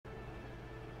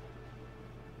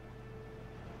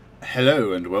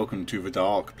Hello and welcome to the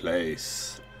Dark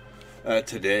Place.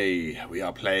 Today we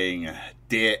are playing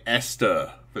Dear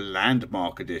Esther, the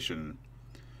Landmark Edition.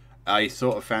 I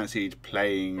sort of fancied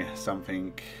playing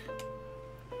something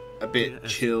a bit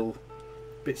chill,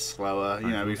 a bit slower. You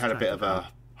know, we've had a bit of a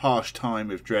harsh time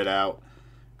with Dread Out.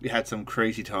 We had some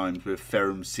crazy times with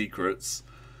Ferrum Secrets.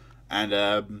 And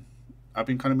I've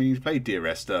been kind of meaning to play Dear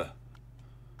Esther.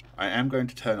 I am going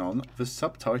to turn on the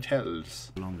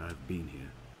subtitles. How long I've been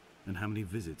here, and how many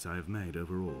visits I have made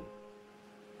overall.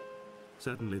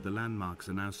 Certainly the landmarks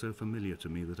are now so familiar to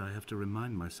me that I have to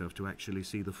remind myself to actually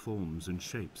see the forms and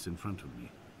shapes in front of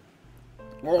me.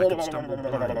 I could stumble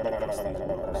blind across these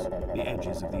rocks, the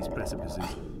edges of these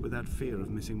precipices, without fear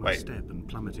of missing my step and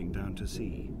plummeting down to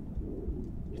sea.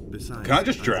 Besides, can I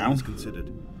just drown? I've always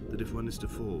considered that if one is to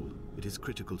fall, it is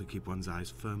critical to keep one's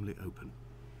eyes firmly open.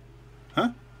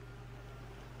 Huh?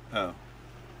 Oh.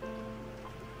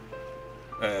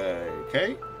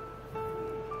 Okay.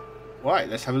 Right,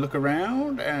 let's have a look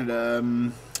around,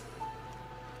 and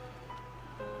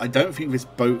I don't think this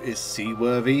boat is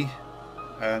seaworthy,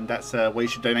 and that's where you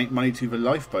should donate money to the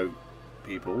lifeboat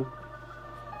people.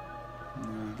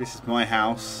 This is my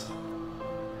house.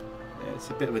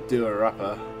 It's a bit of a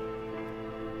doer-upper.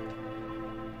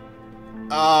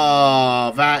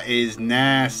 Oh, that is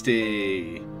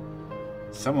nasty.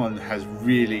 Someone has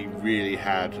really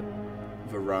had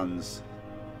the runs.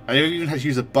 I even had to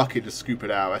use a bucket to scoop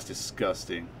it out. That's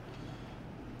disgusting.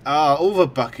 Ah, all the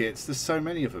buckets. There's so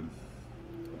many of them.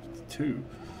 2.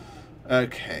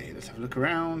 Okay, let's have a look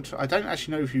around. I don't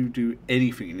actually know if you do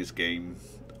anything in this game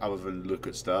other than look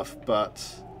at stuff,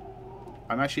 but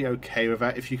I'm actually okay with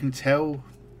that. If you can tell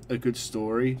a good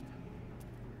story,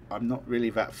 I'm not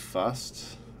really that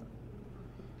fussed.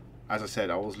 As I said,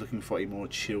 I was looking for a more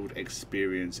chilled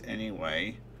experience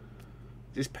anyway.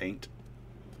 This paint.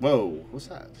 Whoa, what's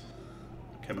that?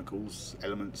 Chemicals,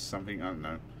 elements, something, I don't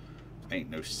know.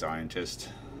 Ain't no scientist.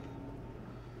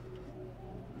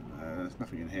 There's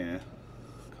nothing in here.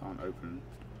 Can't open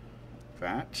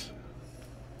that.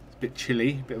 It's a bit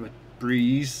chilly, a bit of a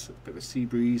breeze, a bit of a sea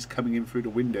breeze coming in through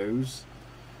the windows.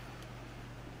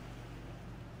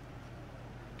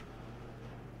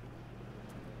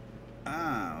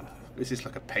 Ah, is this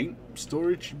like a paint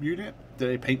storage unit? Do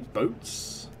they paint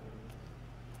boats?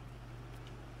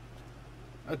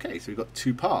 Okay, so we've got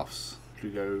 2 paths. Do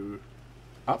we go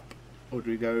up or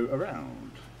do we go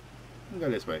around? We'll go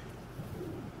this way.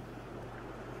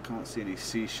 Can't see any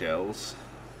seashells,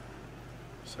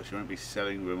 so she won't be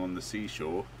selling them on the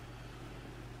seashore.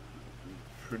 I'm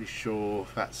pretty sure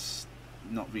that's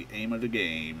not the aim of the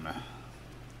game.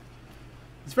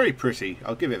 It's very pretty,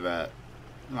 I'll give it that.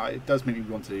 It does make me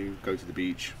want to go to the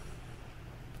beach,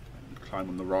 climb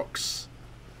on the rocks,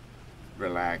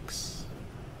 relax.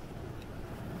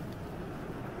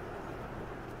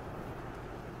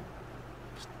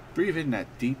 Just breathe in that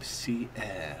deep sea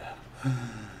air.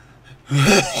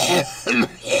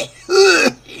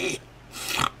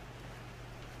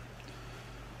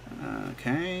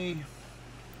 Okay.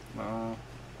 Well,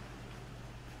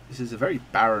 this is a very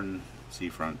barren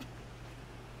seafront.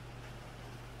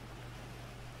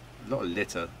 A lot of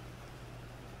litter.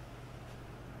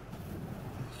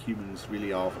 Humans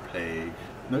really are the plague.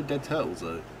 No dead turtles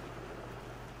though.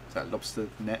 Is that lobster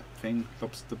net thing?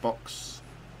 Lobster box?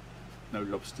 No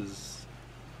lobsters.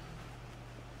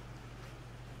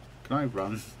 Can I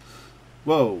run?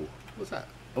 Whoa! What's that?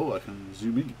 Oh, I can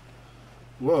zoom in.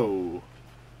 Whoa!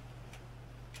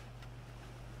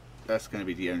 That's going to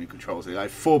be the only controls. They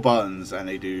have 4 buttons and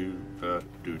they do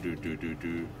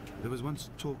do. There was once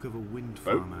talk of a wind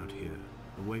farm out here,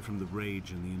 away from the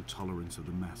rage and the intolerance of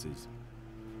the masses.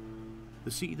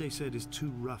 The sea, they said, is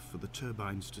too rough for the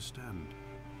turbines to stand.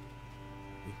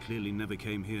 They clearly never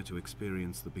came here to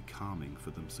experience the becalming for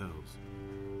themselves.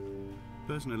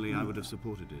 Personally, I would have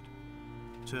supported it.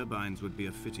 Turbines would be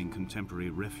a fitting contemporary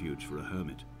refuge for a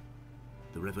hermit.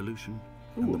 The revolution...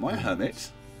 Ooh, am I a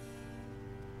hermit?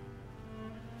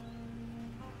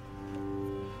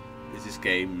 Is this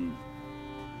game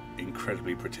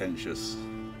incredibly pretentious?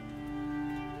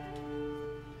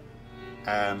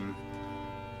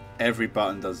 Every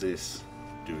button does this.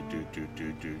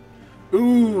 Do.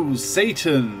 Ooh,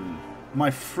 Satan! My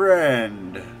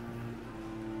friend!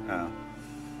 Oh.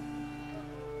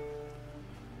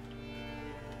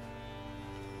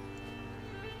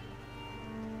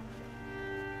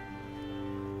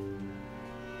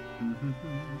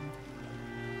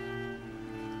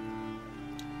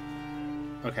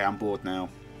 Okay, I'm bored now.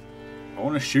 I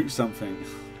want to shoot something.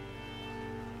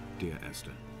 Dear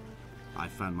Esther, I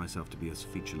found myself to be as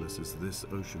featureless as this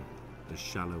ocean, as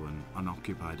shallow and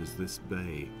unoccupied as this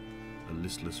bay. a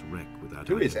listless wreck without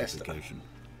Who is Esther? identification.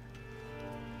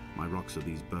 My rocks are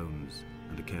these bones,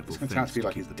 and a careful It's going fence to be to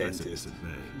like keep his the precipice dentist. at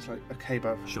bay. It's like, okay,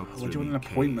 but Shot why do you through want an the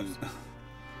appointment? caves.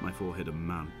 My forehead a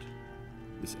mount.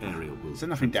 This area will. Is there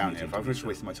nothing down here? transmit I've into just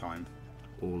wasted my time.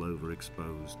 all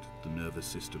overexposed, the nervous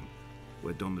system,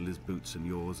 where Donnelly's boots and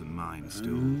yours and mine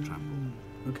still trample.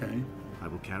 Okay. I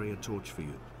will carry a torch for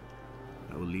you.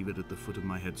 I will leave it at the foot of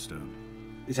my headstone.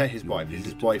 Is that his You wife? will Is need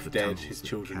his it wife for the dead? tunnels His that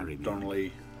children, carry me.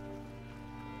 Donnelly,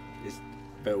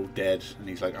 they're all dead, and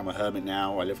he's like, I'm a hermit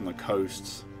now. I live on the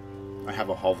coast. I have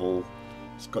a hovel.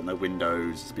 It's got no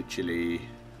windows. It's a bit chilly,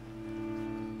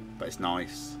 but it's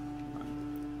nice.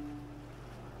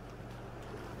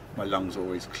 My lungs are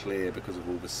always clear because of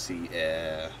all the sea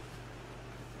air.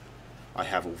 I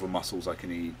have all the muscles I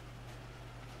can eat.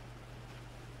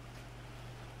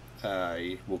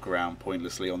 I walk around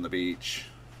pointlessly on the beach.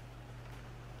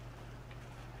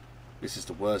 This is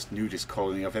the worst nudist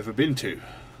colony I've ever been to.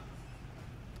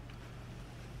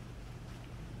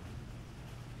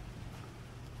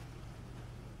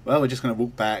 Well, we're just going to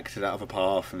walk back to that other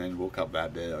path and then walk up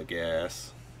that bit, I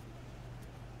guess.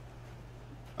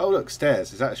 Oh, look,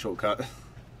 stairs. Is that a shortcut?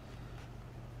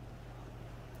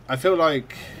 I feel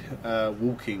like a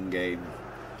walking game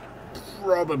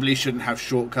probably shouldn't have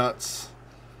shortcuts.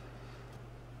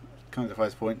 Kind of the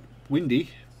first point.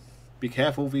 Windy. Be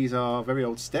careful, these are very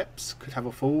old steps. Could have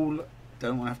a fall.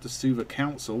 Don't want to have to sue the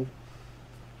council.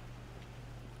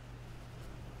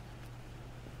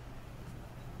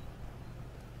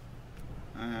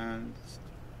 And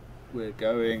we're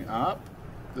going up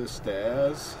the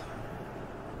stairs.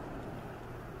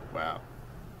 Wow.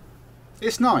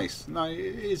 It's nice. No, it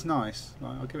is nice.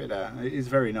 Like, I'll give it that. It is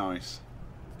very nice.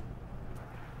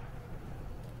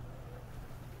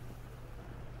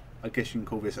 I guess you can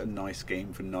call this a nice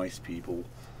game for nice people.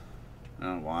 I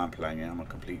don't know why I'm playing it. I'm a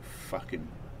complete fucking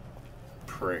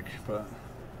prick, but...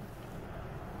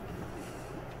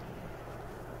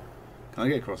 Can I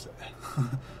get across it?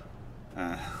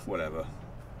 Whatever.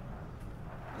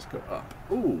 Let's go up.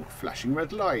 Ooh, flashing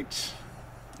red light.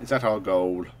 Is that our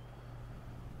goal?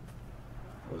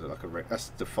 Or is it like a red? That's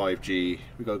the 5G.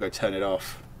 We gotta go turn it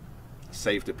off.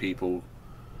 Save the people.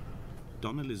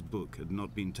 Donnelly's book had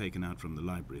not been taken out from the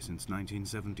library since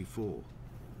 1974.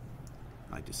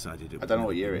 I decided it I don't know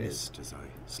would what year be it missed as I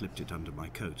slipped it under my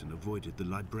coat and avoided the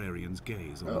librarian's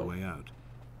gaze on the way out.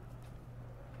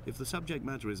 If the subject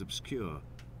matter is obscure,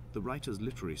 the writer's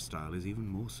literary style is even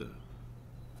more so.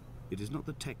 It is not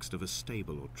the text of a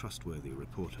stable or trustworthy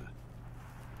reporter.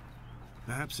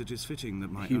 Perhaps it is fitting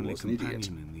that my only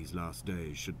companion in these last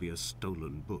days should be a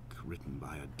stolen book written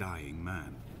by a dying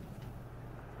man.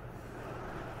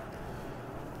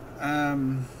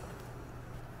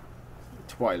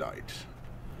 Twilight.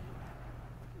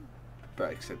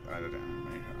 But except, I don't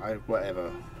know.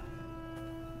 Whatever.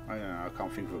 I don't know, I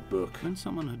can't think of a book. When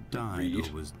someone had died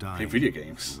or was dying, play video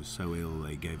games. or was so ill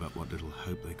they gave up what little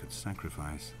hope they could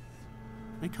sacrifice,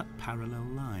 they cut parallel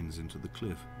lines into the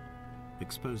cliff,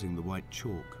 exposing the white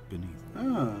chalk beneath.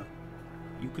 Ah.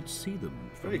 You could see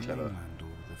them from Very the clever. mainland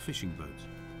or the fishing boats.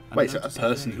 Wait, so a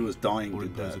person who was dying or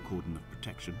did impose that? a cordon of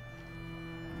protection,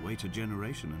 and wait a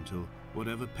generation until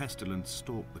whatever pestilence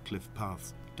stalked the cliff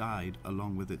paths died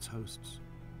along with its hosts.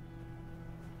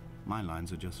 My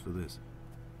lines are just for this: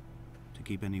 to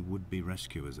keep any would-be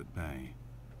rescuers at bay.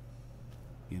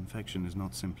 The infection is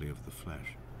not simply of the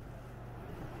flesh.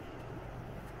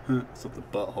 It's of the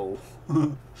butthole.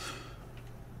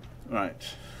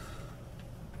 Right.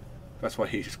 That's why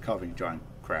he's carving giant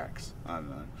cracks. I don't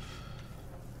know.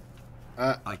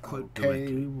 I quote okay,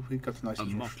 directly. we got a nice A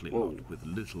motley whoa. lot with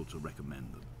little to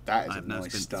recommend them. That is I a have now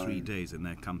nice spent 3 stone. days in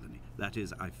their company. That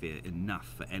is, I fear, enough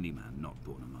for any man not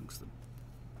born amongst them.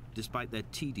 Despite their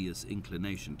tedious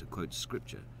inclination to quote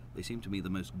scripture, they seem to me the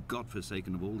most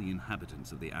godforsaken of all the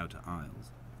inhabitants of the Outer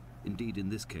Isles. Indeed, in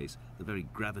this case, the very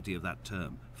gravity of that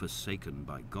term, forsaken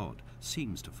by God,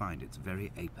 seems to find its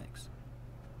very apex.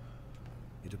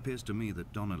 It appears to me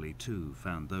that Donnelly, too,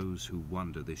 found those who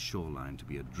wander this shoreline to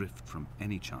be adrift from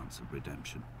any chance of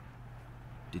redemption.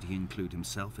 Did he include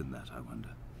himself in that, I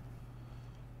wonder?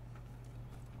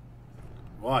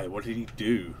 Why? What did he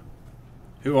do?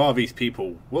 Who are these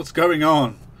people? What's going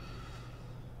on?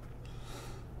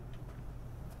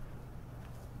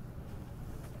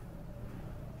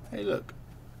 Hey, look.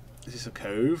 Is this a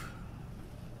cove?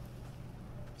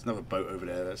 There's another boat over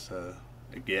there. That's,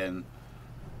 again,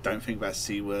 don't think that's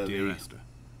seaworthy. Dear Esther,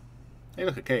 Hey,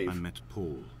 look, a cave. I met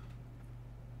Paul.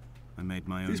 I made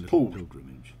my own Who's little Paul?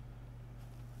 pilgrimage.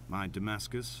 My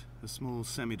Damascus, a small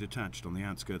semi-detached on the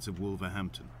outskirts of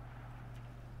Wolverhampton.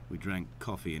 We drank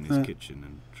coffee in his kitchen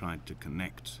and tried to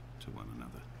connect to one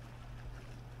another.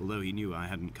 Although he knew I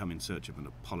hadn't come in search of an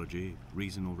apology,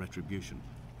 reason or retribution,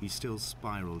 he still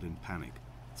spiraled in panic,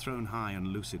 thrown high and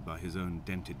lucid by his own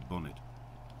dented bonnet.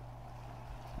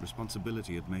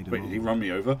 Responsibility had made him Wait, old. did he run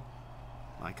me over?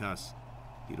 Like us,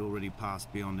 he'd already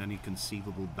passed beyond any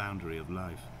conceivable boundary of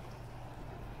life.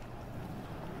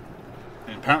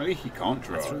 And apparently he can't I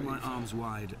drive. threw my arms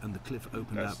wide and the cliff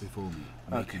opened out before me,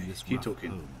 making this keep rough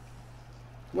talking. home.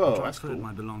 Whoa, I that's transferred cool.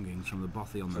 my belongings from the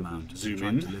bothy on the mount zoom and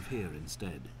tried in. to live here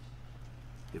instead.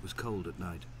 It was cold at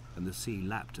night, and the sea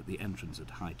lapped at the entrance at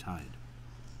high tide.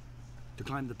 To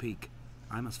climb the peak,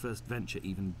 I must first venture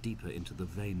even deeper into the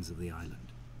veins of the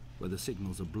island, where the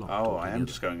signals are blocked Oh, altogether. I am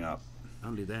just going up.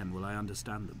 Only then will I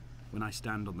understand them, when I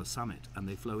stand on the summit and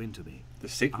they flow into me, The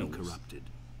signals? uncorrupted.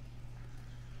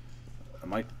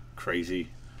 Am I crazy?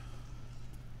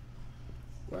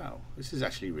 Wow, this is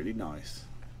actually really nice.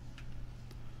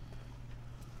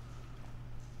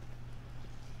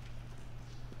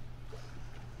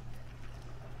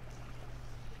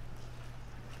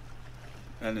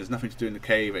 And there's nothing to do in the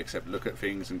cave except look at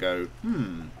things and go,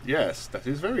 yes, that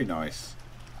is very nice.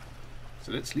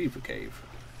 So let's leave the cave.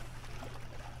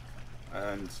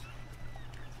 And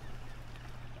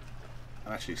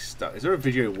I'm actually stuck. Is there a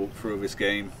video walkthrough of this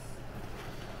game?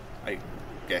 I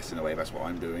guess in a way that's what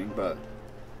I'm doing, but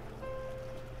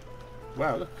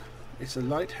wow, look, it's a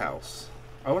lighthouse.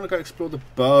 I want to go explore the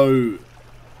boat.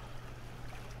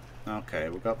 Okay,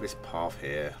 we'll go up this path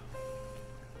here.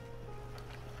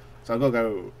 So I've got to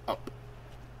go up.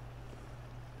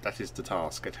 That is the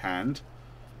task at hand.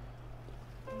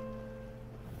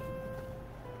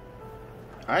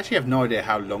 I actually have no idea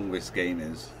how long this game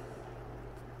is.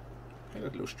 Okay, look,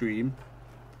 a little stream.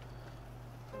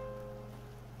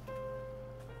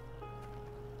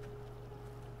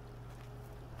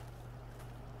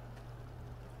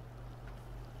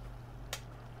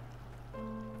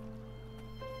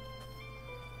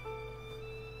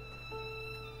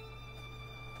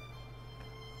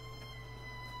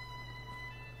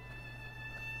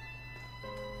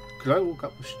 Could I walk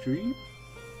up the stream?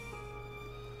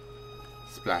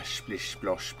 Splash, splish,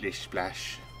 splosh, splish,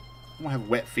 splash. I might have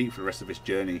wet feet for the rest of this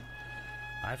journey.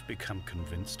 I've become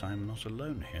convinced I'm not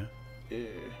alone here. Yeah.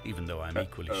 Even though I'm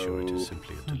equally sure it is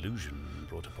simply a delusion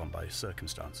brought upon by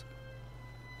circumstance.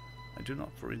 I do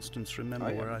not, for instance, remember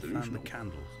I am where I found the delusional.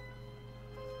 candles,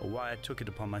 or why I took it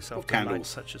upon myself What to light candles?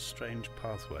 such a strange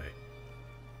pathway.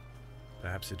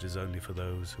 Perhaps it is only for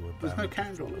those who are There's bound no to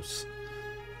follow. candles.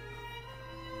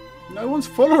 No one's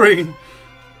following.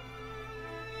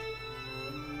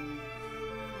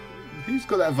 Who's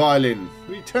got that violin?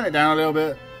 Will you turn it down a little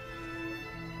bit?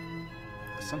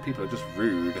 Some people are just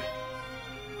rude.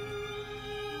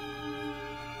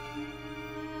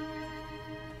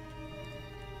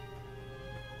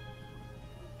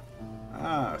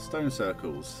 Ah, stone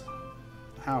circles.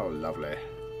 How lovely.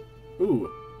 Ooh,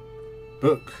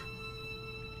 book.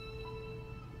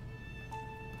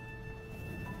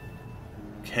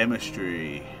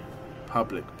 Chemistry.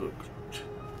 Public book.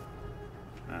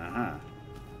 Uh-huh.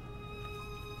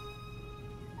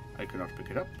 I cannot pick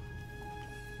it up.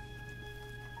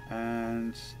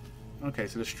 And okay,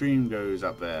 so the stream goes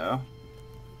up there.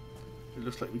 It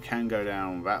looks like we can go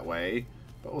down that way,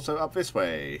 but also up this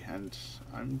way. And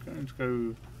I'm going to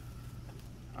go,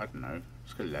 I don't know,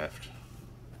 let's go left.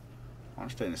 I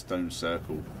want to stay in a stone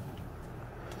circle.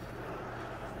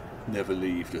 Never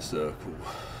leave the circle.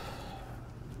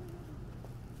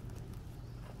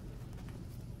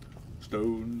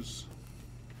 Stones.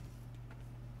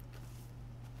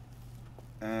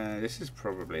 This is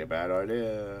probably a bad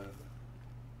idea.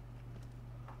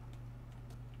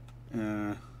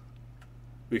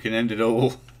 We can end it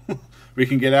all. We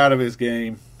can get out of this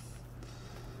game.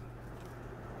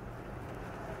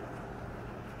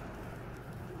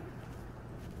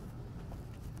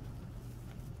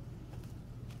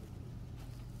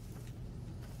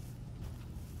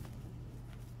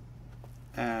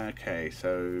 Okay,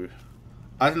 so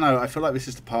I don't know. I feel like this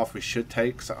is the path we should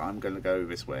take, so I'm going to go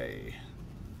this way.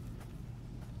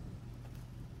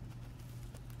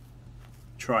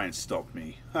 Try and stop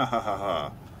me. Ha ha ha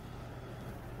ha.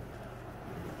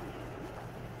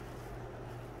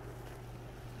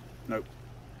 Nope.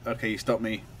 Okay, you stopped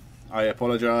me. I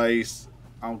apologise.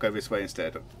 I'll go this way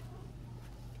instead.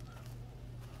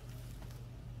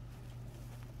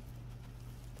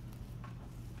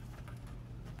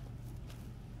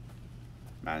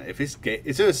 Man, if this game...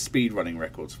 Is there speed running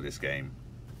records for this game?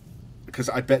 Because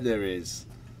I bet there is.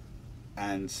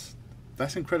 And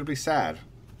that's incredibly sad.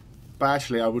 But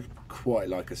actually, I would quite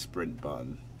like a sprint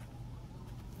button.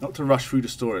 Not to rush through the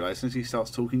story. Like, as soon as he starts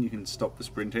talking, you can stop the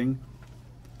sprinting.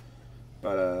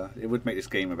 But it would make this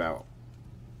game about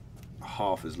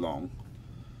half as long.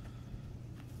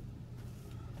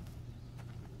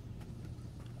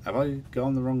 Have I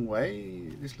gone the wrong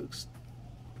way? This looks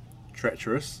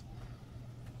treacherous.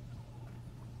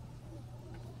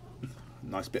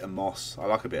 Nice bit of moss. I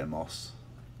like a bit of moss.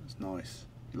 It's nice.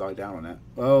 Lie down on it.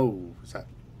 Oh, is that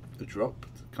a drop?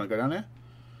 Can I go down there?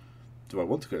 Do I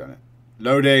want to go down there?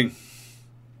 Loading!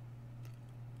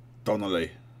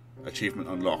 Donnelly. Achievement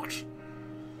unlocked.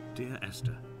 Dear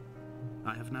Esther,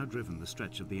 I have now driven the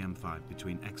stretch of the M5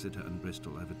 between Exeter and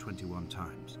Bristol over 21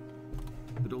 times.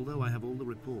 But although I have all the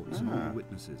reports and all the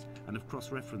witnesses, and have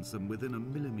cross-referenced them within a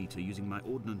millimetre using my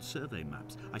Ordnance Survey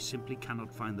maps, I simply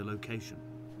cannot find the location.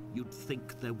 You'd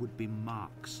think there would be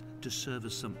marks to serve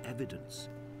as some evidence.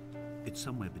 It's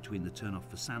somewhere between the turn-off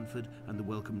for Sanford and the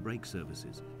welcome brake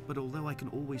services, but although I can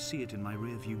always see it in my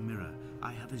rear-view mirror,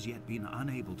 I have as yet been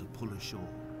unable to pull ashore.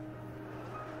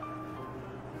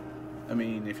 I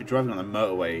mean, if you're driving on a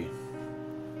motorway,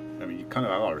 I mean, you kind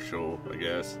of are ashore, I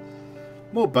guess.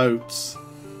 More boats.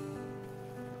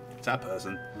 It's that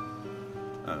person.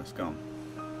 Oh, it's gone.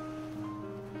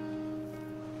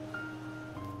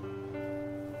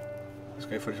 Let's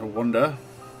go for a little wander.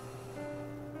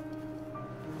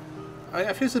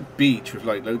 If there's a beach with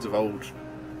like loads of old...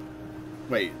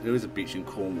 Wait, there was a beach in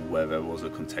Cornwall where there was a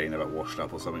container that washed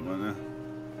up or something, wasn't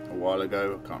there? A while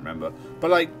ago, I can't remember.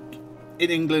 But like, in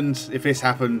England, if this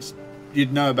happened,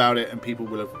 you'd know about it and people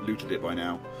will have looted it by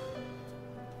now.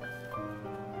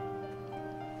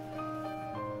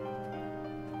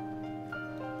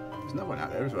 There's another one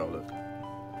out there as well, look.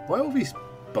 Why are all these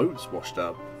boats washed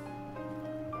up?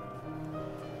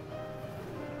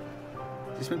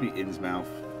 This may be Innsmouth.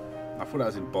 I thought that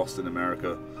was in Boston,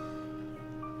 America.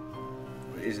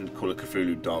 It isn't Call of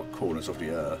Cthulhu Dark Corners of the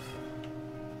Earth.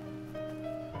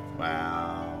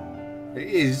 Wow. It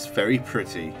is very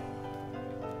pretty.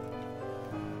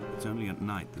 It's only at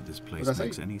night that this place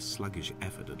makes any sluggish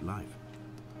effort at life.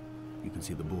 You can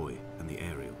see the buoy and the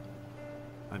aerial.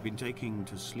 I've been taking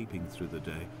to sleeping through the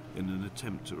day in an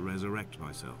attempt to resurrect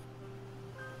myself.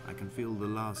 I can feel the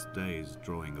last days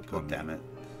drawing upon me. God damn it.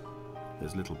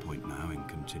 There's little point now in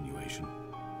continuation.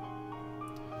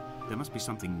 There must be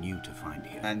something new to find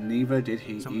here. And neither did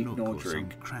he some eat nook nor or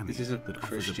drink. Some cranny This is a that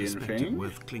Christian offers a perspective thing.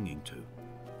 worth clinging to.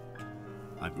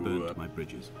 I've burnt my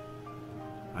bridges.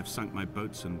 I've sunk my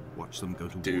boats and watched them go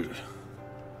to Dude, water.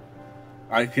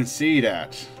 I can see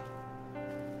that.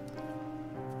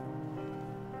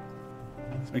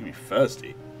 It's making me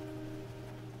thirsty.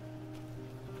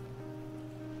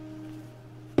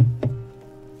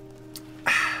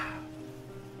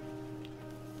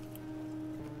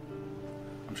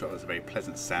 I'm sure that's a very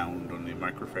pleasant sound on the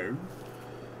microphone.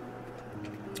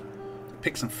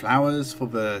 Pick some flowers for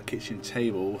the kitchen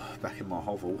table back in my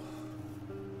hovel.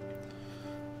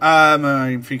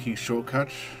 I'm thinking shortcut.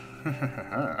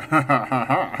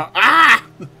 Ah!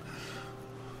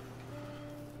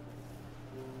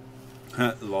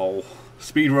 Lol.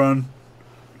 Speedrun.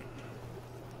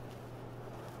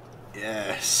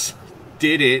 Yes.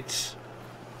 Did it.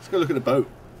 Let's go look at the boat.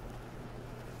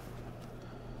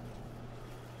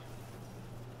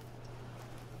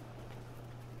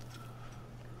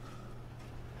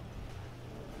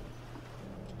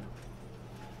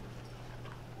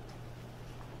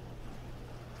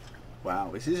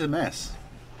 Wow, this is a mess.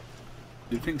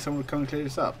 Do you think someone would come and clear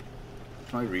this up?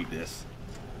 Can I read this?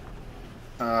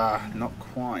 Not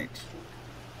quite.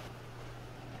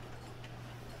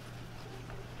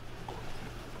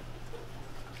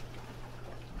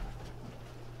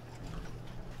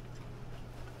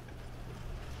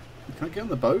 Can I get on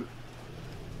the boat?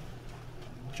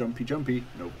 Jumpy, jumpy.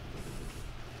 Nope.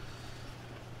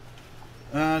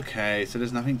 Okay, so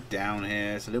there's nothing down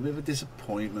here. It's a little bit of a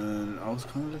disappointment. I was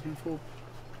kind of looking for...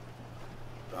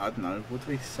 I don't know. What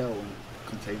do they sell in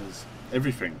containers?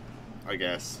 Everything, I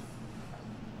guess.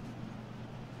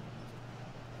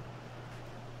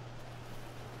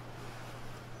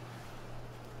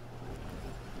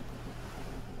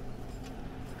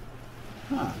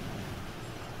 Huh.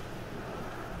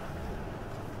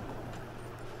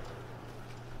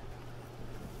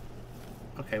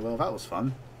 Okay, well that was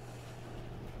fun.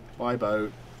 Bye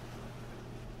boat.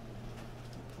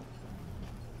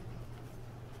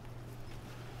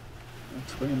 I'm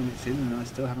 20 minutes in and I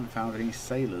still haven't found any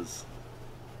sailors.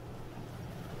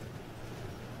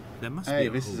 There must hey, be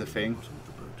this is a thing. Of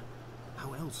the boat.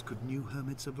 How else could new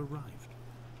hermits have arrived?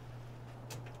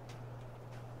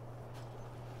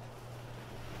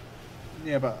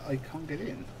 Yeah, but I can't get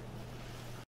in.